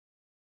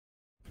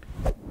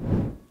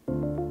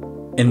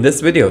In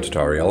this video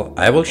tutorial,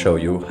 I will show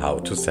you how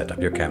to set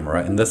up your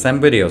camera in the SAM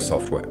video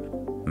software.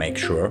 Make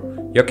sure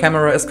your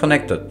camera is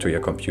connected to your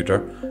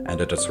computer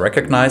and it is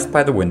recognized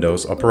by the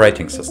Windows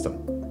operating system.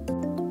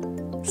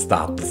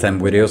 Start the SAM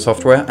video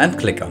software and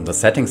click on the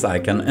settings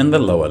icon in the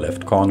lower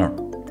left corner.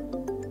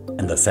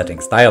 In the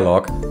settings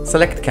dialog,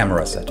 select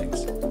Camera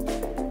Settings.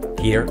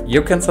 Here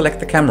you can select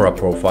the camera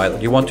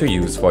profile you want to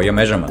use for your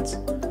measurements.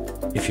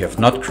 If you have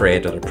not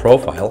created a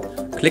profile,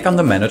 click on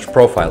the Manage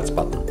Profiles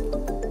button.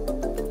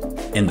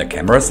 In the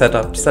camera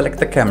setup, select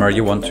the camera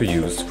you want to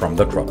use from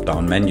the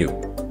drop-down menu.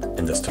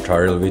 In this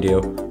tutorial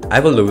video,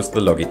 I will use the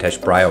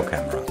Logitech Brio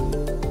camera.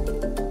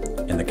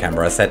 In the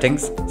camera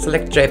settings,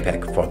 select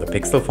JPEG for the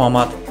pixel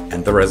format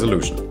and the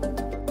resolution.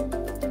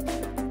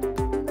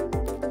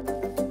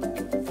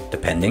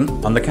 Depending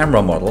on the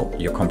camera model,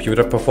 your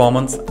computer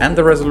performance and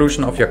the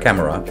resolution of your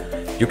camera,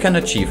 you can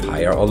achieve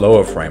higher or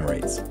lower frame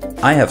rates.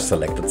 I have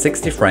selected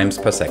 60 frames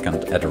per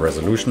second at a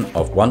resolution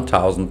of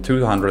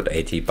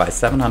 1280 by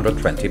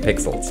 720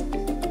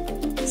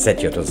 pixels.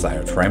 Set your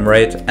desired frame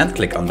rate and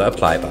click on the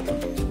Apply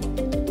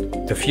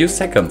button. A few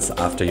seconds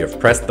after you've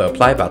pressed the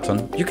Apply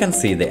button, you can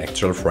see the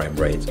actual frame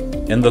rate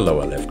in the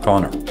lower left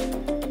corner.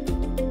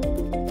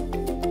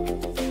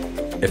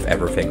 If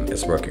everything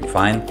is working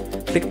fine,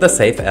 click the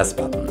Save As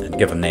button and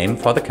give a name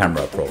for the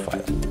camera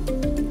profile.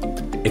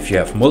 If you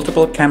have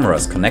multiple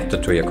cameras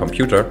connected to your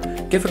computer,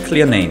 give a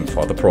clear name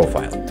for the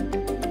profile.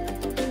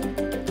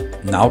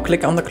 Now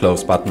click on the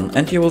Close button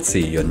and you will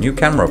see your new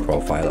camera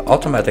profile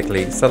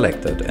automatically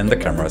selected in the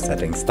Camera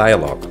Settings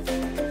dialog.